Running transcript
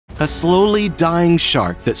A slowly dying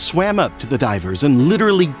shark that swam up to the divers and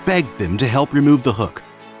literally begged them to help remove the hook.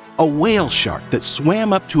 A whale shark that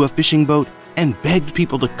swam up to a fishing boat and begged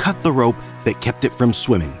people to cut the rope that kept it from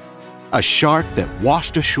swimming. A shark that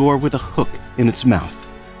washed ashore with a hook in its mouth.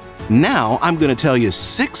 Now I'm going to tell you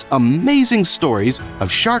 6 amazing stories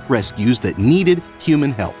of shark rescues that needed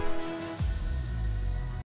human help.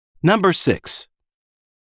 Number 6.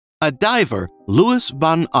 A diver, Louis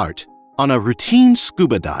van Aert, on a routine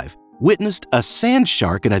scuba dive, witnessed a sand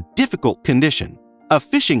shark in a difficult condition. A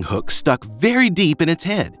fishing hook stuck very deep in its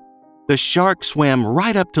head. The shark swam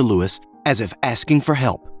right up to Louis as if asking for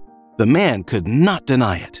help. The man could not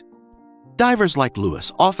deny it. Divers like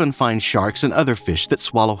Louis often find sharks and other fish that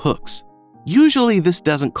swallow hooks. Usually this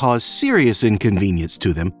doesn't cause serious inconvenience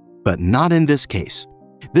to them, but not in this case.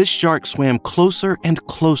 This shark swam closer and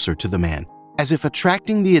closer to the man, as if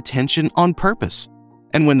attracting the attention on purpose.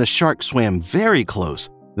 And when the shark swam very close,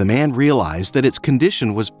 the man realized that its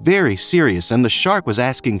condition was very serious and the shark was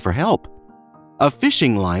asking for help. A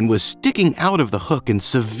fishing line was sticking out of the hook and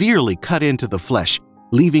severely cut into the flesh,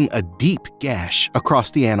 leaving a deep gash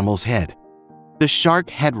across the animal's head. The shark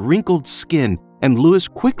had wrinkled skin, and Louis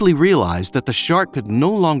quickly realized that the shark could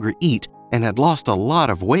no longer eat and had lost a lot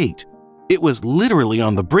of weight. It was literally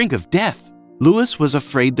on the brink of death. Louis was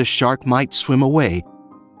afraid the shark might swim away,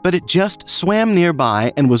 but it just swam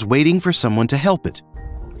nearby and was waiting for someone to help it.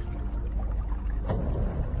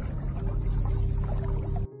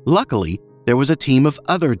 Luckily, there was a team of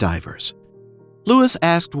other divers. Louis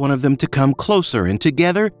asked one of them to come closer, and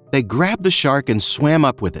together they grabbed the shark and swam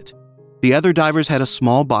up with it. The other divers had a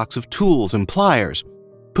small box of tools and pliers.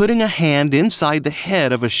 Putting a hand inside the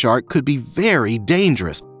head of a shark could be very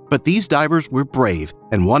dangerous, but these divers were brave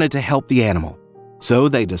and wanted to help the animal. So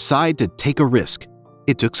they decided to take a risk.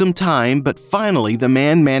 It took some time, but finally the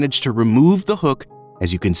man managed to remove the hook,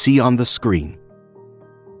 as you can see on the screen.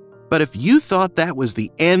 But if you thought that was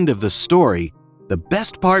the end of the story, the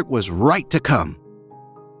best part was right to come.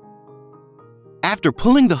 After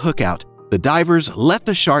pulling the hook out, the divers let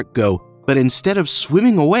the shark go, but instead of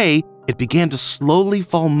swimming away, it began to slowly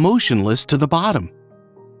fall motionless to the bottom.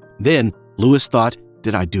 Then Louis thought,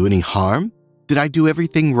 did I do any harm? Did I do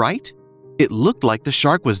everything right? It looked like the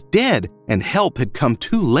shark was dead and help had come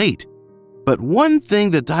too late. But one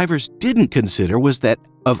thing the divers didn't consider was that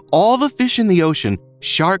of all the fish in the ocean,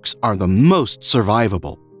 sharks are the most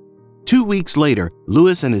survivable. 2 weeks later,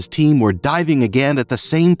 Louis and his team were diving again at the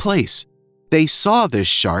same place. They saw this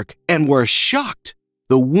shark and were shocked.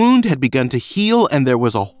 The wound had begun to heal and there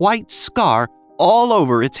was a white scar all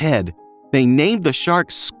over its head. They named the shark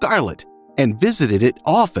Scarlet and visited it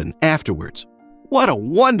often afterwards. What a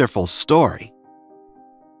wonderful story!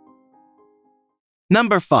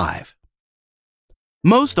 Number 5.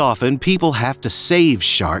 Most often, people have to save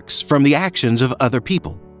sharks from the actions of other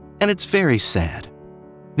people, and it's very sad.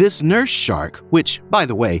 This nurse shark, which, by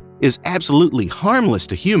the way, is absolutely harmless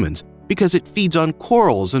to humans because it feeds on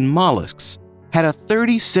corals and mollusks, had a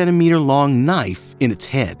 30-centimeter long knife in its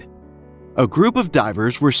head. A group of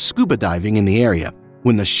divers were scuba diving in the area.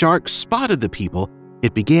 When the shark spotted the people,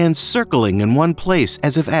 it began circling in one place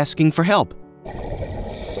as if asking for help.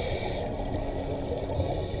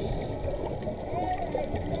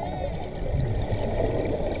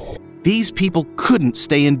 These people couldn't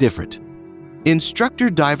stay indifferent. Instructor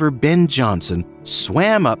diver Ben Johnson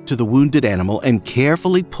swam up to the wounded animal and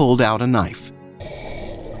carefully pulled out a knife.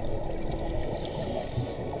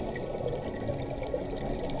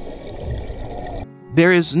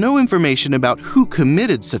 There is no information about who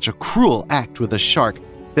committed such a cruel act with a shark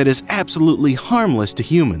that is absolutely harmless to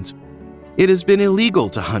humans. It has been illegal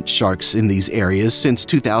to hunt sharks in these areas since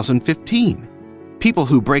 2015. People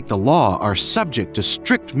who break the law are subject to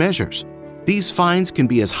strict measures. These fines can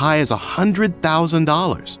be as high as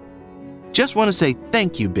 $100,000. Just want to say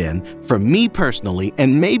thank you, Ben, from me personally,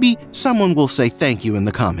 and maybe someone will say thank you in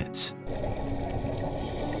the comments.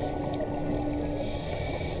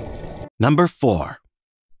 Number 4.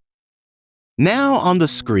 Now on the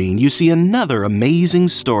screen, you see another amazing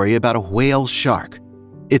story about a whale shark.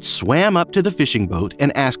 It swam up to the fishing boat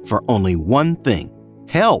and asked for only one thing: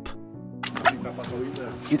 help.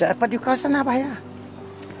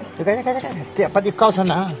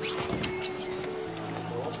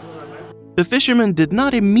 The fishermen did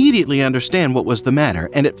not immediately understand what was the matter,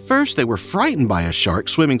 and at first they were frightened by a shark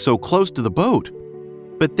swimming so close to the boat.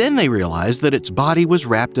 But then they realized that its body was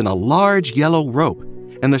wrapped in a large yellow rope,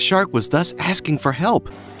 and the shark was thus asking for help.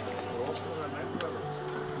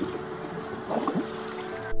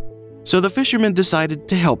 So the fishermen decided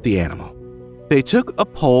to help the animal. They took a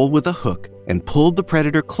pole with a hook and pulled the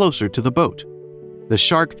predator closer to the boat. The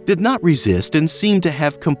shark did not resist and seemed to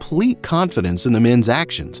have complete confidence in the men's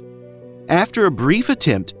actions. After a brief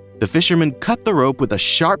attempt, the fisherman cut the rope with a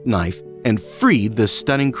sharp knife and freed the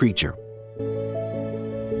stunning creature.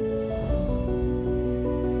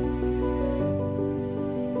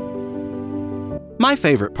 My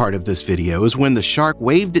favorite part of this video is when the shark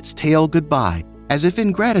waved its tail goodbye, as if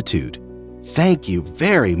in gratitude. Thank you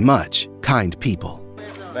very much, kind people.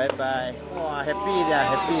 Bye-bye. Wow, happy there,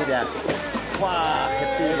 happy there. Wow,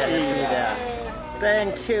 happy there, happy there.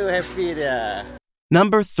 Thank you, happy there.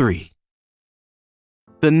 Number 3.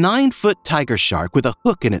 The 9-foot tiger shark with a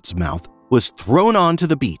hook in its mouth was thrown onto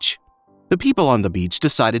the beach. The people on the beach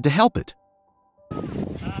decided to help it.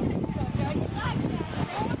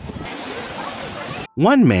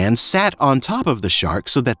 One man sat on top of the shark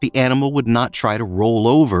so that the animal would not try to roll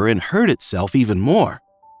over and hurt itself even more.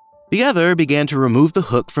 The other began to remove the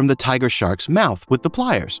hook from the tiger shark's mouth with the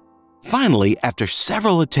pliers. Finally, after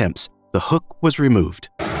several attempts, the hook was removed.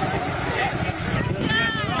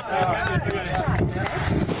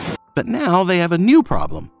 But now they have a new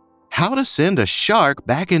problem: how to send a shark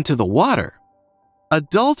back into the water.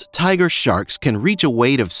 Adult tiger sharks can reach a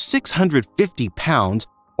weight of 650 pounds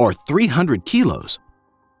or 300 kilos.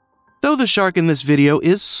 Though the shark in this video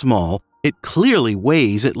is small, it clearly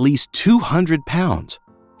weighs at least 200 pounds.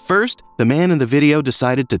 First, the man in the video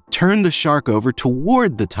decided to turn the shark over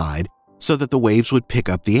toward the tide so that the waves would pick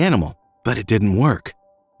up the animal, but it didn't work.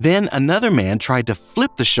 Then another man tried to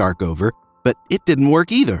flip the shark over, but it didn't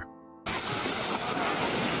work either.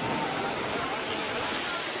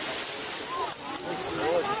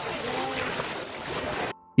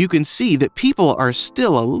 You can see that people are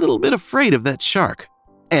still a little bit afraid of that shark.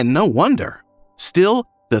 And no wonder. Still,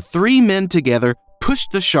 the 3 men together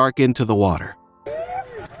pushed the shark into the water.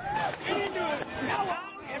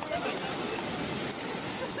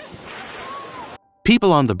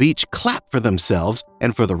 People on the beach clapped for themselves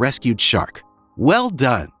and for the rescued shark. Well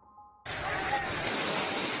done!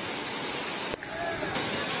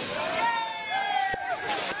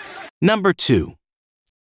 Number 2.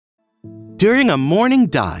 During a morning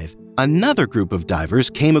dive, another group of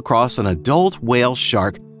divers came across an adult whale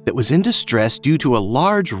shark that was in distress due to a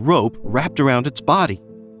large rope wrapped around its body.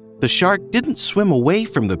 The shark didn't swim away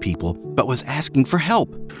from the people, but was asking for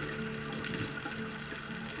help.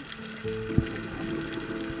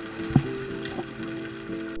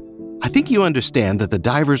 I think you understand that the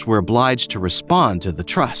divers were obliged to respond to the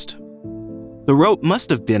trust. The rope must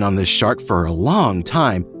have been on this shark for a long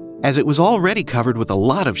time, as it was already covered with a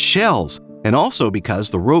lot of shells, and also because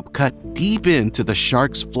the rope cut deep into the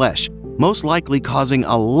shark's flesh, most likely causing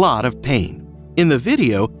a lot of pain. In the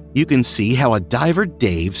video, you can see how a diver,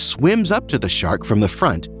 Dave, swims up to the shark from the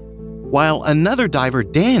front, while another diver,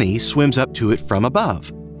 Danny, swims up to it from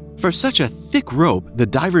above. For such a thick rope, the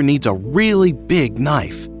diver needs a really big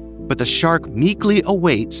knife, but the shark meekly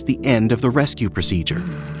awaits the end of the rescue procedure.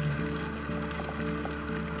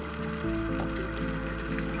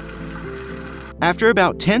 After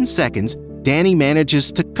about 10 seconds, Danny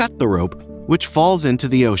manages to cut the rope, which falls into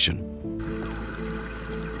the ocean.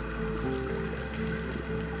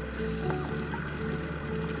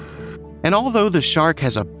 And although the shark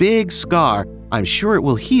has a big scar, I'm sure it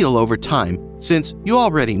will heal over time, since you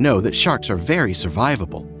already know that sharks are very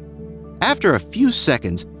survivable. After a few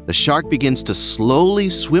seconds, the shark begins to slowly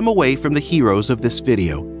swim away from the heroes of this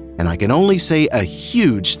video, and I can only say a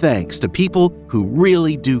huge thanks to people who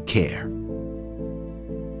really do care.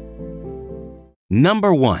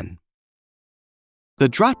 Number 1. The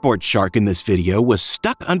dropboard shark in this video was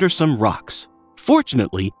stuck under some rocks.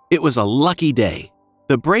 Fortunately, it was a lucky day.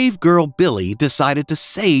 The brave girl Billy decided to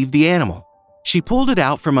save the animal. She pulled it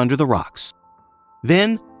out from under the rocks.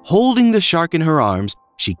 Then, holding the shark in her arms,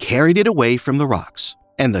 she carried it away from the rocks,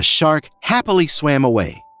 and the shark happily swam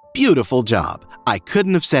away. Beautiful job. I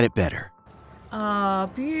couldn't have said it better. Ah,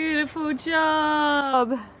 beautiful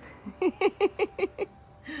job.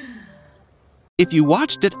 If you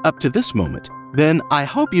watched it up to this moment, then I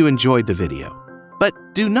hope you enjoyed the video. But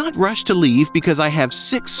do not rush to leave because I have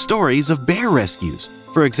 6 stories of bear rescues.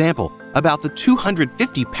 For example, about the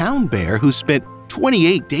 250-pound bear who spent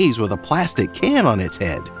 28 days with a plastic can on its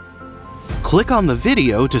head. Click on the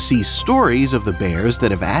video to see stories of the bears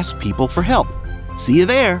that have asked people for help. See you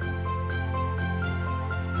there!